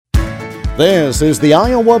This is the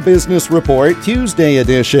Iowa Business Report Tuesday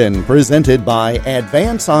edition, presented by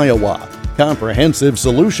Advance Iowa. Comprehensive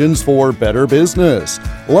solutions for better business.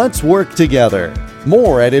 Let's work together.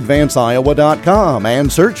 More at advanceiowa.com and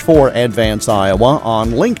search for Advance Iowa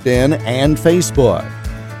on LinkedIn and Facebook.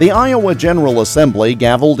 The Iowa General Assembly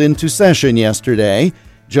gavelled into session yesterday.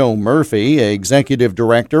 Joe Murphy, Executive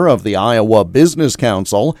Director of the Iowa Business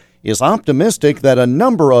Council, is optimistic that a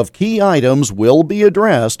number of key items will be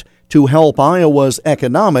addressed to help Iowa's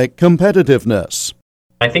economic competitiveness.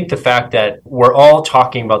 I think the fact that we're all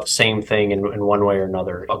talking about the same thing in one way or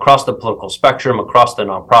another, across the political spectrum, across the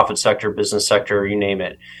nonprofit sector, business sector, you name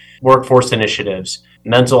it, workforce initiatives,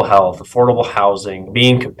 mental health, affordable housing,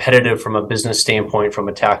 being competitive from a business standpoint, from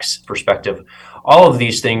a tax perspective, all of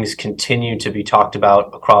these things continue to be talked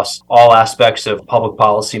about across all aspects of public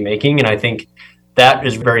policy making. And I think that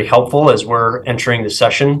is very helpful as we're entering the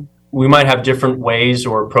session. We might have different ways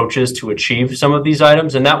or approaches to achieve some of these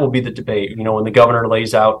items, and that will be the debate. When the governor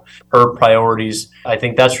lays out her priorities, I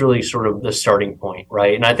think that's really sort of the starting point,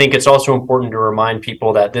 right? And I think it's also important to remind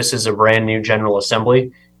people that this is a brand new General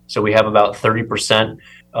Assembly. So we have about 30%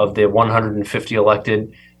 of the 150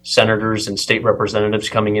 elected senators and state representatives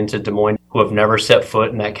coming into Des Moines who have never set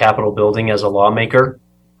foot in that Capitol building as a lawmaker.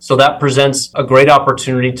 So that presents a great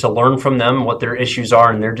opportunity to learn from them what their issues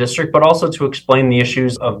are in their district, but also to explain the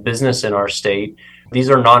issues of business in our state. These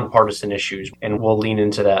are nonpartisan issues, and we'll lean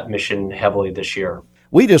into that mission heavily this year.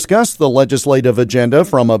 We discussed the legislative agenda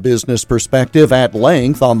from a business perspective at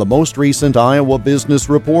length on the most recent Iowa Business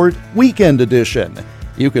Report Weekend Edition.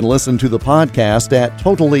 You can listen to the podcast at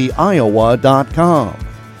totallyiowa.com.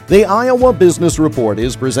 The Iowa Business Report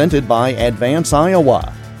is presented by Advance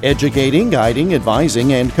Iowa, educating, guiding,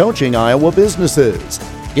 advising, and coaching Iowa businesses.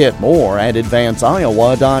 Get more at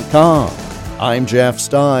advanceiowa.com. I'm Jeff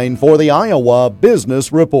Stein for the Iowa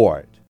Business Report.